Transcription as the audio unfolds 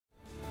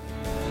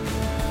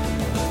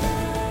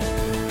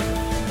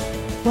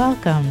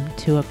Welcome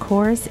to A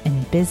Course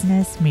in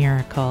Business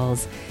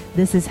Miracles.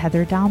 This is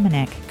Heather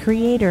Dominic,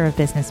 creator of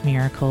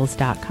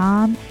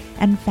BusinessMiracles.com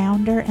and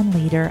founder and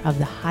leader of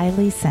the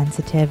highly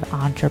sensitive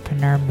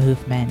entrepreneur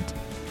movement.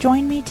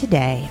 Join me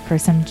today for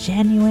some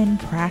genuine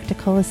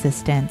practical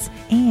assistance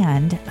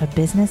and a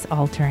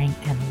business-altering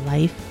and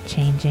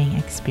life-changing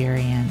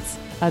experience,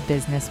 a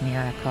business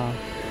miracle.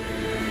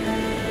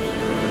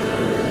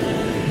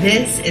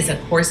 This is A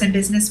Course in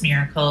Business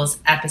Miracles,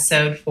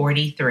 episode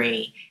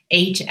 43,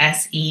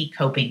 HSE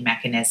Coping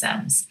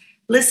Mechanisms.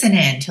 Listen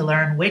in to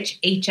learn which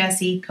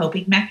HSE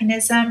coping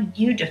mechanism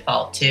you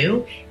default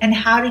to and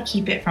how to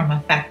keep it from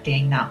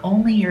affecting not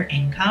only your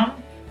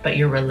income, but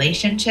your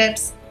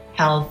relationships,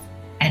 health,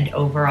 and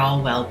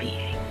overall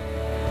well-being.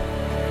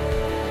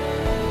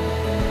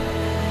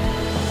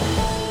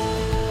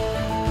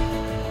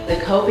 The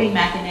coping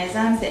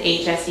mechanisms, the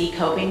HSE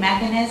coping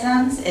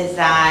mechanisms, is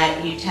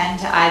that you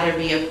tend to either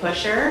be a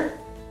pusher,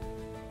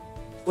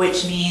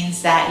 which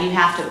means that you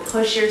have to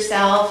push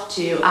yourself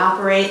to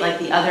operate like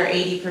the other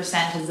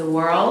 80% of the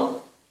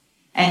world,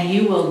 and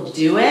you will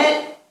do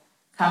it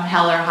come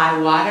hell or high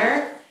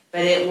water,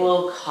 but it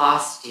will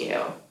cost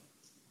you.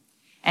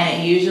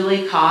 And it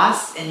usually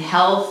costs in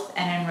health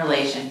and in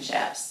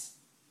relationships.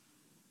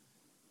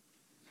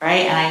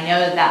 Right? And I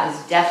know that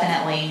was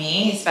definitely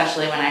me,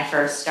 especially when I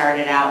first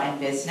started out in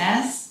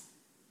business.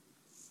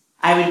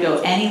 I would go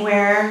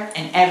anywhere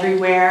and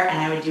everywhere, and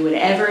I would do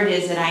whatever it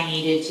is that I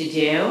needed to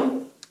do.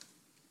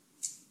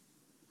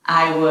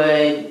 I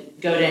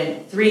would go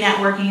to 3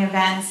 networking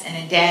events in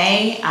a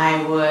day.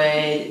 I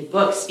would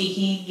book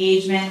speaking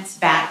engagements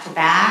back to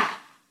back.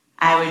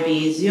 I would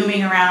be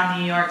zooming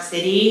around New York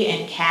City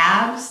in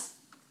cabs,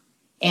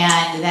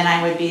 and then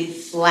I would be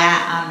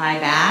flat on my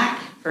back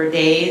for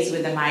days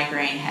with a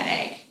migraine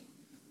headache.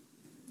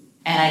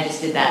 And I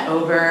just did that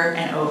over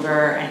and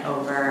over and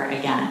over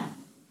again.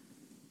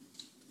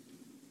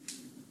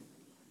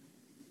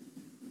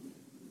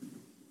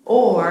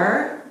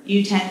 Or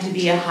you tend to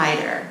be a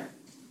hider.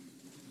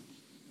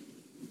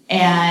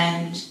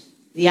 And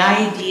the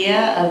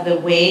idea of the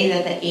way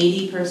that the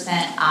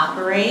 80%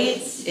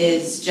 operates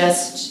is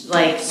just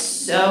like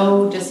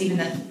so, just even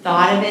the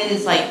thought of it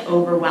is like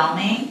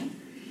overwhelming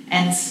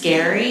and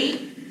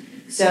scary.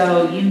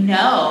 So you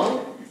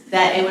know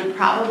that it would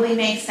probably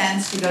make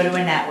sense to go to a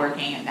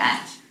networking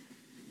event.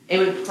 It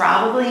would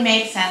probably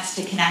make sense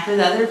to connect with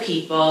other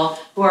people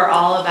who are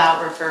all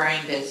about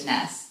referring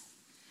business.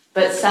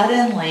 But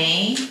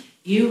suddenly,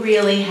 you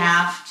really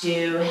have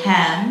to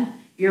hem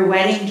your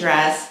wedding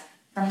dress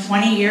from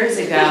 20 years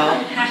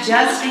ago,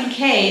 just in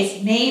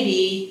case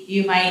maybe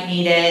you might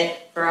need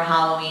it for a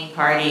Halloween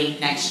party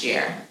next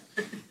year.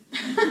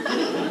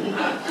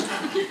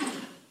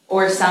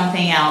 Or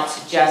something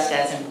else just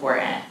as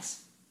important.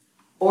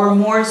 Or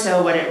more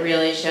so, what it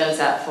really shows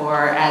up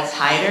for as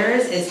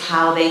hiders is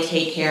how they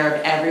take care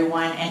of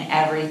everyone and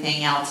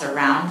everything else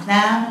around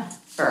them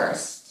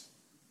first.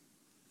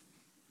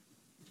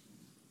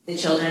 The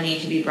children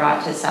need to be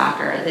brought to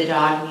soccer. The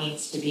dog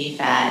needs to be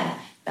fed.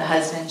 The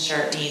husband's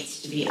shirt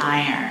needs to be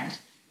ironed.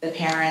 The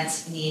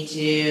parents need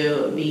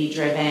to be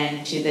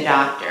driven to the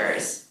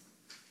doctors.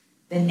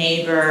 The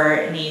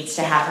neighbor needs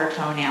to have her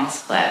toenails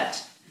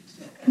clipped.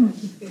 And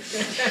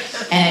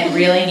it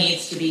really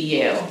needs to be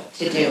you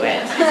to do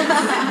it.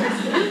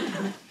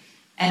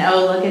 And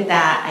oh, look at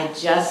that. I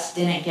just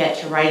didn't get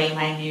to writing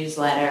my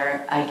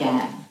newsletter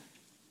again.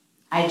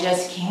 I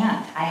just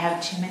can't. I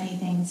have too many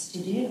things to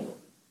do.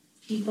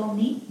 People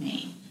need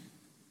me.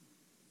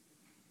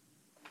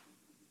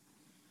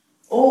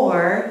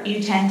 Or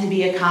you tend to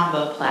be a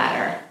combo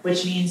platter,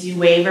 which means you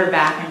waver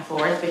back and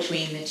forth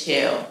between the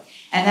two.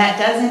 And that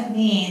doesn't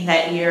mean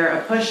that you're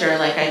a pusher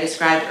like I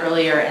described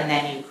earlier and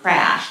then you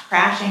crash.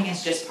 Crashing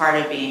is just part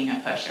of being a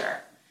pusher.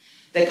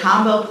 The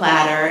combo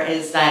platter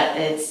is that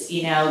it's,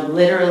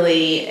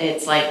 literally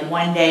it's like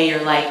one day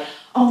you're like,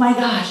 oh my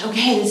gosh,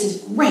 okay, this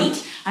is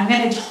great. I'm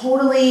going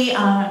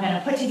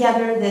to put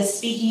together this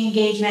speaking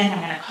engagement.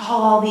 I'm going to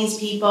call all these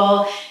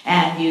people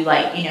and you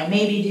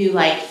maybe do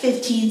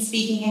 15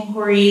 speaking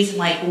inquiries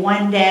in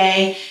one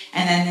day.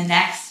 And then the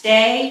next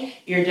day,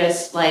 you're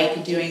just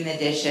doing the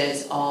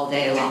dishes all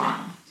day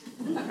long,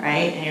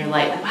 right? And you're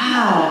like,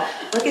 wow,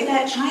 look at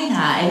that china.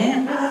 I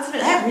didn't realize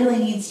that really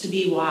needs to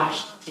be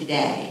washed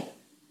today.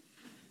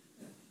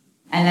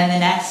 And then the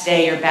next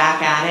day you're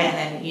back at it,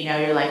 and then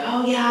you're like,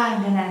 oh yeah,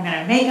 I'm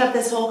gonna make up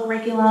this whole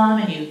curriculum,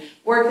 and you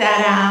work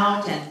that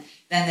out, and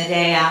then the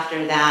day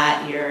after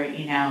that you're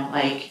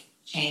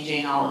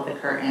changing all of the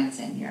curtains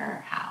in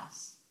your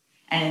house.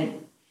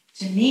 And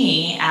to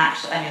me,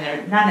 actually,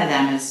 none of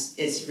them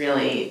is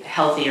really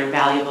healthy or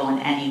valuable in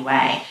any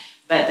way,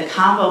 but the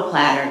combo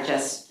platter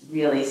just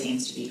really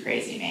seems to be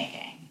crazy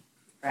making,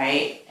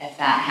 right? If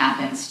that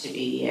happens to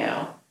be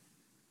you.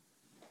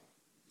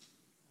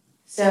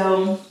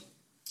 So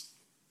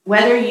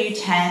whether you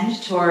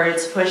tend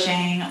towards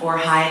pushing or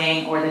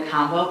hiding or the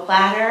combo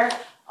platter,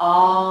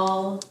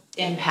 all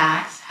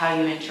impacts how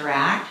you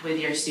interact with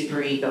your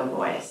superego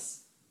voice.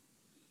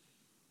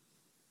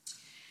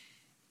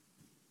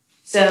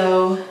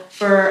 So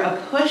for a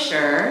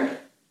pusher,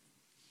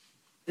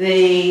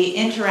 the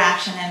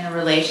interaction and the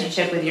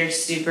relationship with your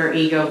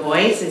superego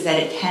voice is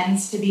that it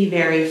tends to be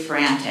very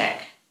frantic.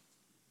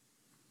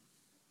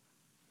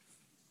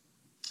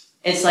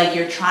 It's like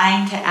you're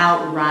trying to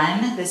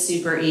outrun the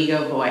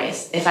superego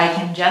voice. If I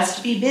can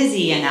just be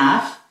busy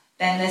enough,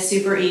 then the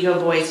superego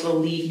voice will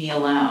leave me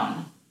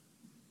alone.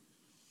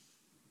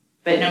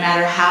 But no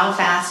matter how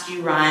fast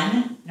you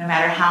run, no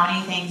matter how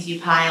many things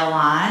you pile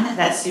on,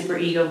 that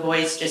superego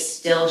voice just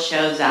still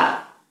shows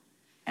up.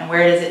 And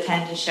where does it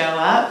tend to show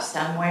up?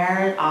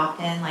 Somewhere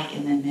often like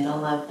in the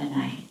middle of the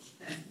night.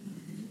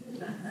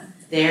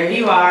 There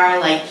you are,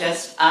 like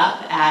just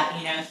up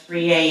at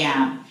 3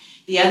 a.m.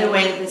 The other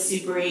way that the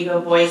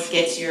superego voice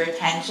gets your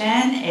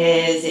attention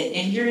is it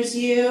injures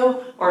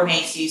you or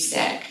makes you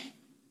sick.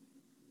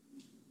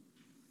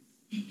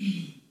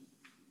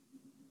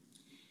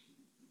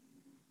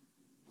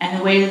 And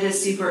the way that the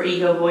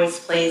superego voice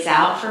plays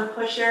out for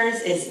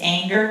pushers is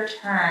anger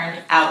turned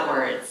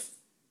outwards.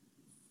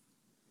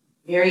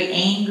 Very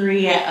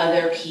angry at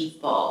other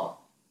people.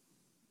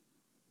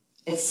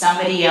 It's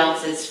somebody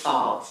else's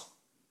fault.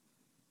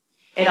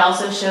 It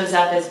also shows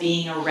up as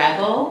being a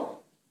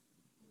rebel,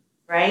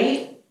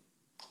 right?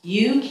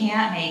 You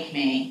can't make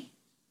me.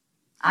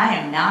 I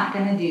am not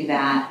going to do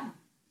that.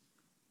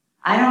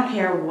 I don't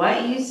care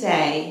what you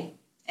say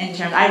in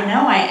terms, I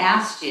know I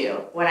asked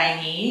you what I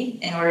need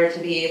in order to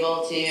be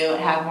able to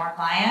have more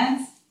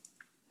clients,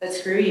 but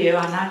screw you,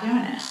 I'm not doing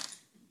it.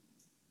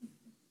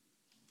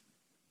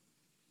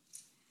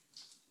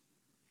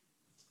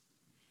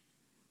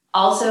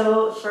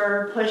 Also,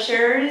 for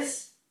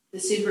pushers, the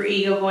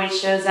superego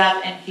voice shows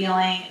up and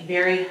feeling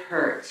very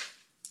hurt.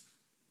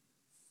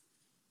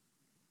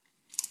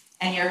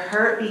 And you're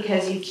hurt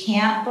because you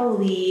can't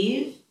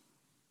believe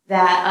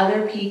that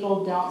other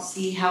people don't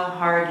see how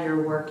hard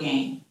you're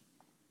working.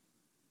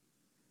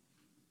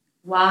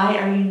 Why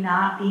are you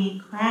not being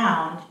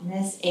crowned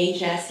Miss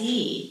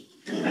HSE?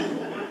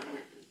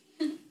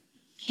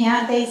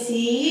 Can't they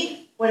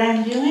see what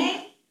I'm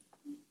doing?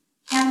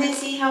 Can't they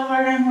see how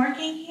hard I'm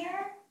working here?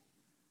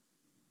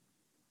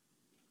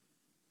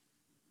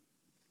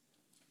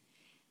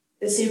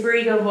 The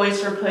superego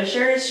voice for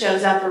pushers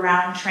shows up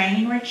around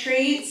training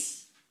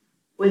retreats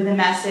with the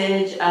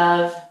message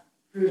of,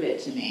 prove it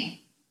to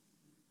me.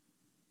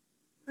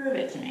 Prove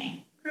it to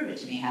me. Prove it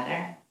to me,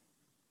 Heather.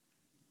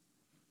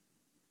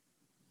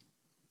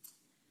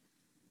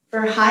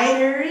 For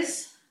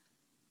hiders,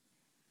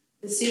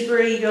 the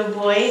superego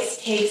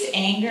voice takes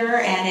anger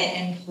and it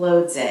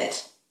implodes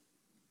it.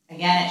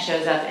 Again, it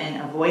shows up in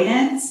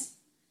avoidance.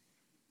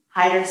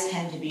 Hiders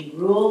tend to be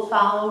rule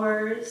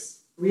followers,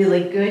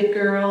 really good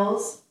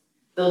girls.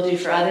 They'll do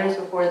for others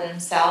before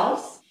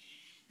themselves.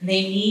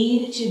 They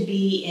need to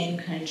be in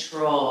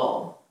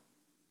control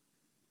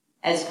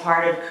as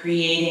part of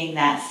creating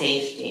that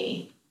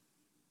safety.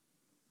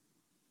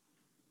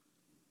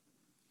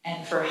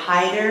 And for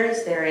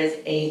hiders, there is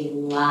a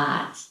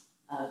lot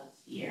of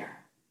fear.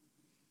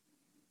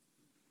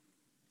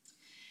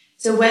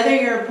 So whether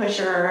you're a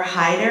pusher or a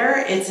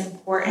hider, it's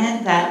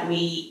important that we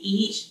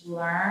each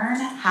learn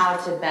how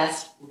to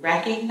best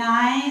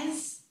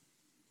recognize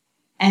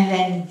and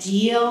then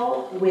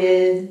deal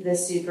with the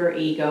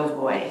superego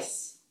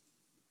voice.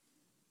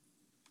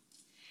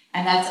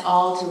 And that's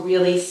all to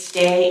really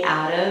stay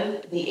out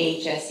of the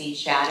HSE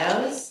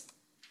shadows,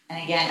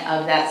 and again,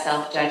 of that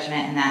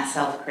self-judgment and that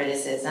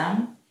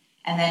self-criticism,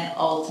 and then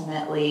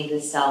ultimately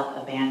the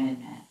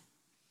self-abandonment.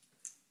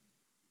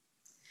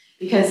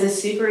 Because the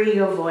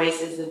superego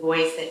voice is the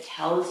voice that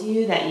tells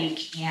you that you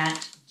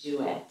can't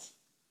do it.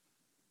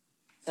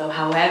 So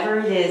however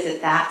it is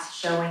that that's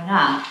showing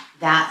up,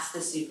 that's the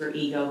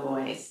superego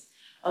voice.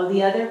 Oh,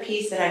 the other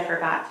piece that I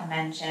forgot to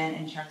mention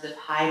in terms of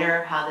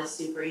hider, how the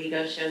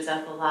superego shows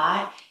up a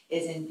lot,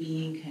 is in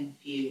being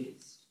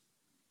confused.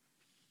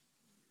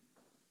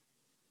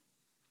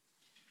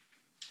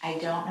 I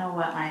don't know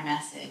what my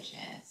message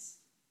is.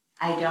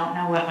 I don't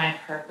know what my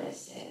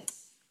purpose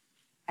is.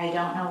 I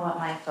don't know what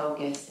my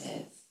focus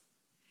is.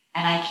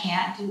 And I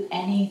can't do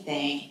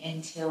anything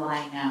until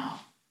I know.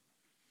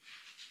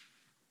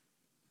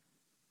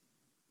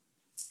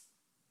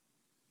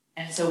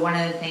 And so one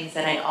of the things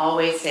that I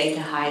always say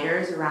to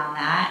hiders around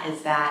that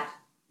is that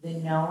the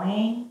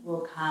knowing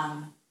will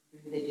come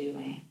through the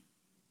doing.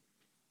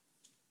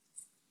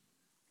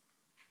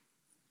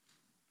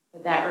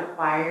 But that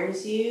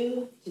requires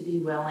you to be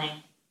willing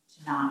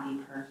to not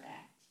be perfect.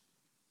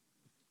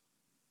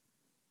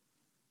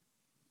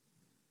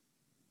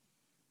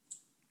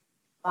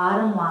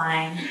 Bottom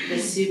line, the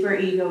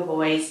superego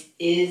voice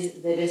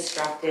is the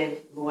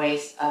destructive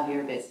voice of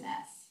your business.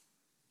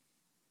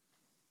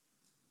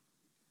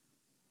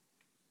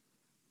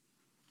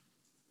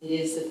 It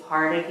is the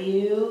part of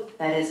you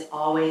that is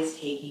always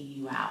taking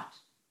you out.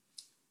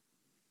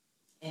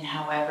 And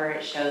however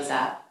it shows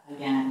up,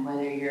 again,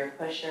 whether you're a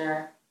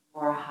pusher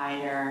or a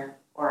hider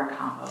or a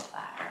combo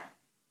platter.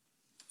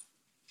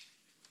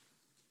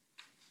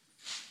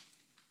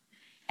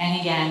 And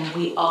again,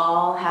 we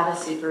all have a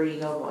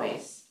superego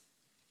voice.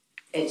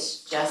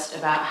 It's just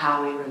about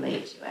how we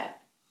relate to it.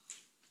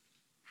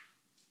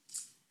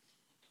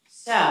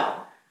 So,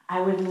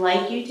 I would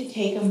like you to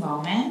take a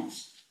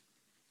moment,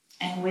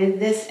 and with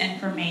this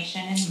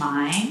information in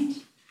mind,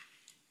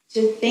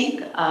 to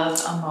think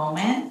of a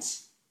moment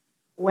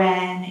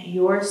when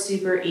your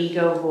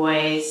superego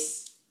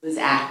voice was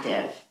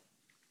active.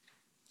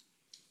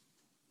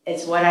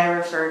 It's what I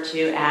refer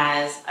to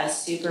as a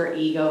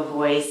superego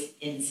voice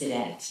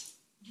incident.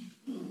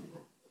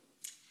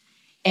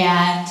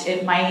 And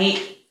it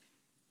might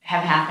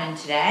have happened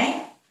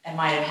today. It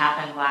might have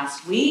happened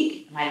last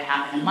week. It might have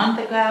happened a month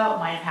ago. It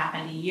might have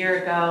happened a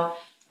year ago.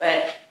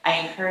 But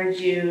I encourage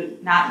you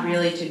not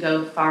really to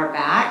go far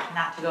back,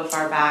 not to go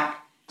far back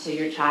to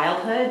your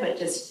childhood, but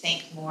just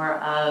think more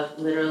of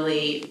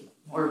literally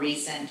more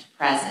recent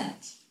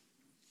present.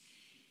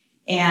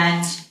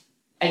 And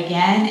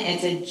again,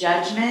 it's a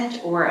judgment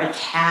or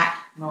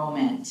attack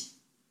moment.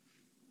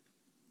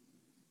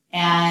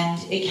 And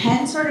it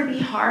can sort of be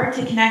hard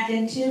to connect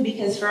into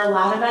because for a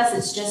lot of us,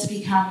 it's just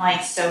become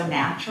like so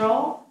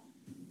natural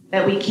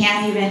that we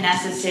can't even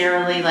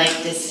necessarily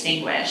like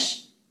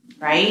distinguish,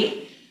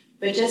 right?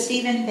 But just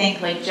even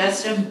think like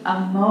just a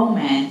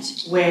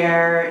moment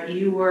where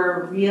you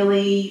were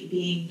really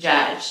being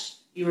judged,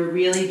 you were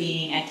really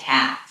being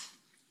attacked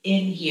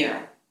in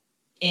here,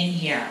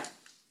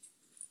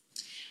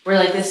 where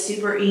like the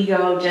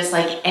superego just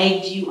like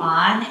egged you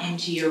on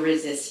into your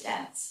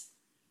resistance,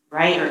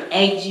 right? Or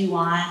egged you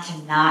on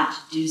to not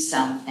do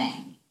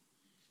something,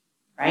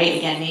 right?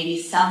 Again,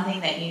 maybe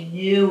something that you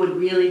knew would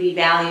really be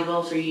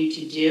valuable for you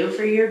to do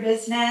for your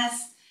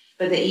business,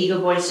 but the ego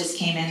voice just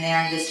came in there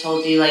and just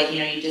told you like,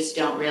 you just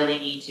don't really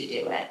need to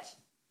do it.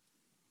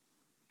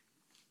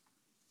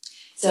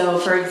 So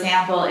for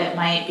example, it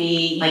might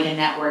be like a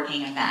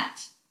networking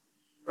event,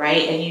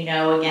 right? And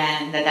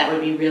again, that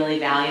would be really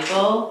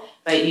valuable,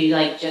 but you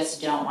like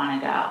just don't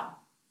want to go.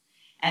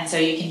 And so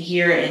you can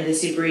hear in the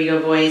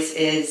superego voice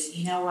is,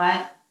 you know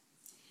what?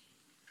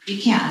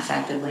 You can't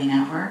effectively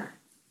network.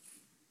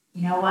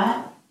 You know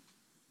what?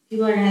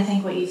 People are going to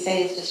think what you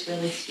say is just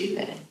really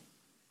stupid.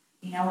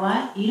 You know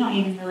what? You don't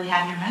even really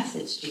have your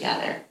message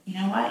together. You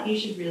know what? You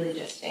should really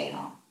just stay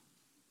home.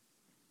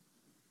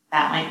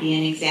 That might be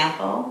an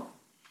example.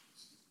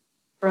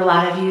 For a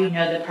lot of you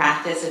know the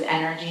practice of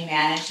energy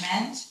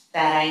management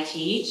that I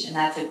teach, and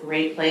that's a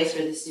great place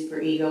where the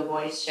superego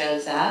voice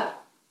shows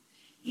up.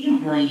 You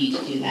don't really need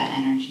to do that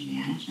energy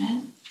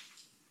management.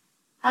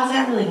 How's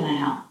that really going to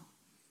help?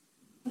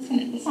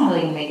 It's not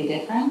really going to make a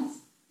difference.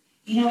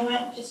 You know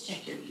what? Just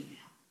check your email.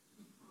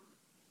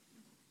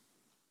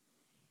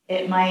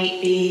 It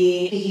might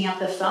be picking up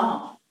the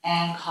phone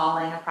and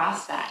calling a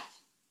prospect.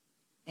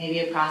 Maybe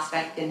a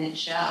prospect didn't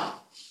show.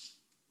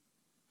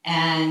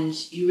 And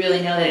you really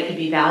know that it could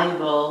be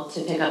valuable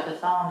to pick up the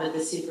phone, but the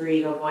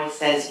superego voice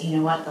says, you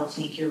know what? They'll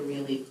think you're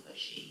really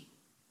pushy.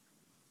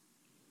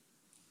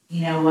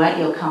 You know what?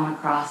 You'll come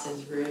across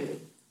as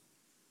rude.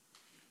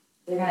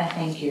 They're going to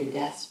think you're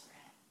desperate.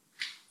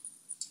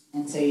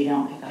 And so you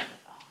don't pick up the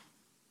phone.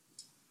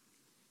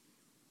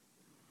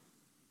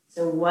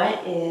 So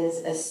what is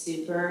a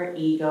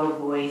superego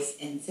voice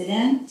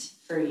incident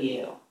for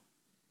you?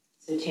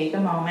 So take a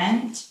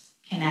moment,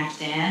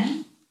 connect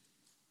in,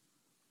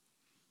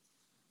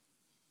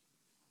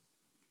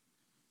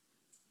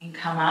 and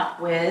come up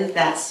with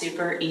that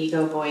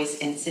superego voice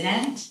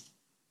incident.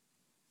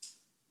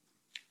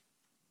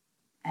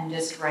 And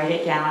just write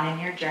it down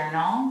in your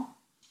journal.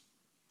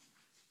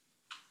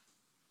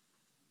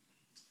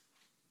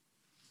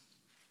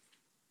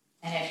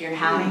 And if you're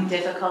having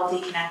difficulty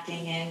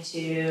connecting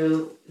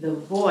into the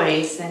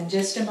voice, then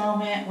just a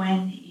moment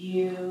when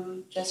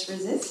you just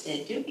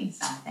resisted doing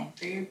something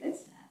for your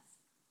business.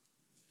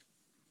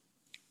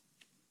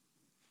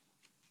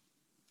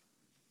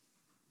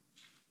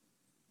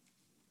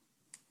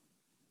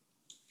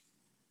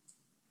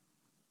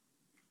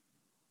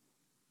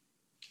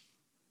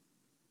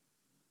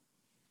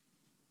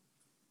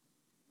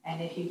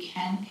 And if you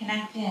can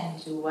connect in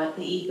to what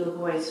the ego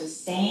voice was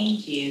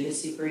saying to you, the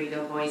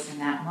superego voice in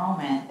that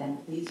moment, then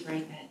please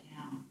write that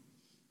down.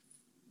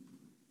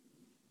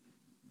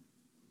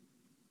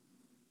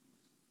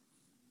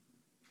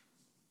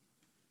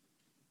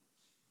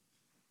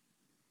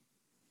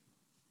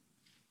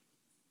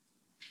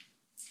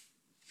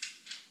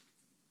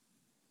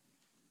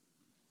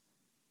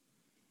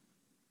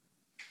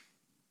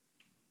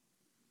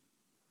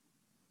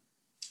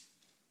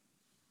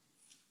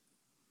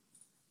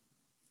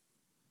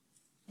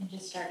 And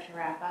just start to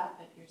wrap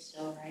up if you're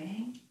still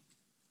writing.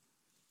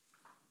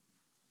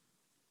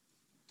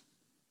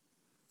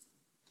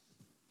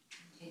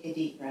 Take a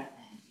deep breath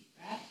in. Deep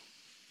breath.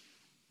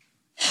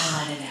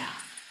 And let it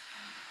out.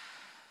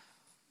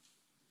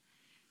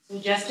 So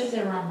just as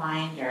a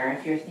reminder,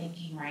 if you're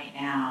thinking right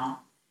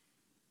now,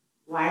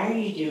 why are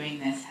you doing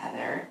this,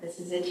 Heather?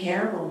 This is a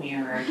terrible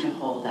mirror to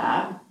hold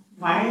up.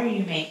 Why are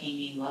you making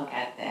me look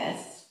at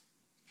this?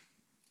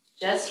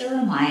 Just a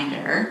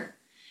reminder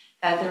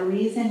that the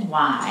reason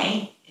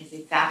why is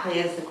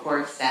exactly as the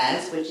course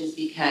says, which is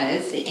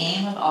because the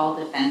aim of all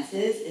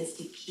defenses is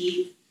to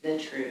keep the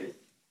truth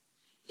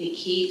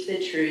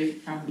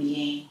from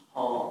being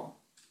whole.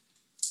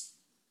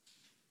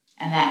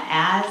 And that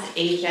as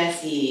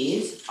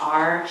HSEs,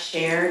 our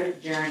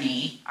shared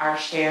journey, our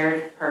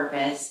shared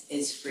purpose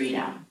is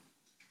freedom.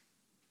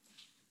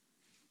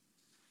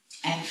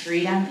 And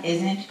freedom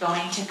isn't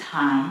going to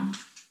come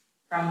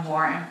from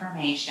more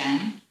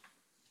information,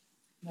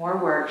 more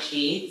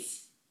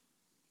worksheets,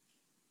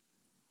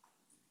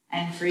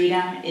 and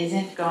freedom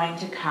isn't going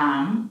to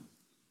come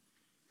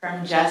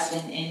from just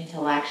an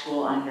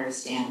intellectual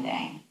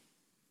understanding.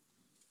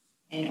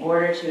 In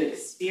order to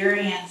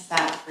experience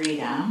that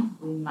freedom,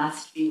 we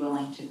must be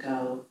willing to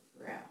go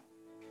through.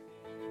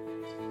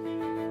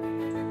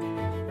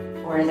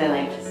 Or as I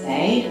like to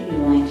say, be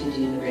willing to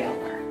do the real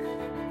work.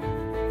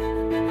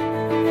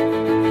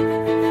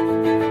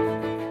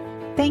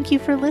 Thank you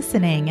for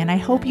listening, and I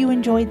hope you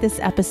enjoyed this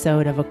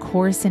episode of A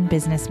Course in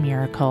Business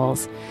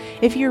Miracles.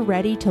 If you're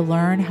ready to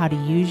learn how to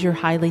use your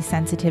highly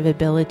sensitive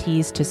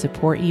abilities to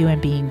support you in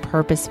being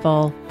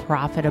purposeful,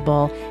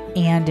 profitable,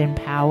 and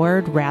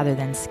empowered rather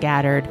than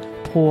scattered,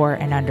 poor,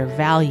 and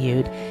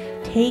undervalued,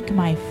 take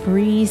my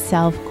free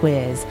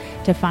self-quiz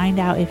to find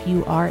out if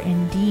you are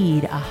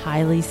indeed a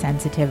highly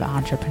sensitive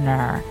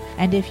entrepreneur.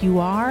 And if you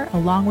are,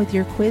 along with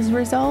your quiz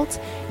results,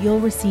 you'll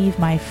receive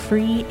my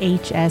free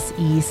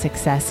HSE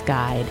Success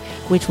Guide,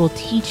 which will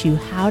teach you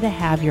how to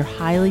have your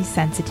highly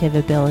sensitive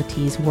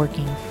abilities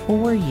working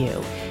for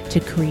you to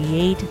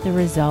create the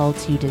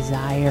results you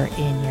desire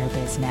in your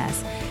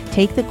business.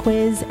 Take the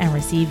quiz and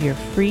receive your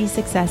free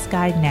success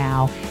guide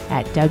now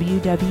at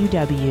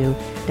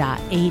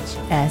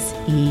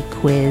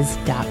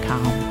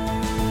www.hsequiz.com.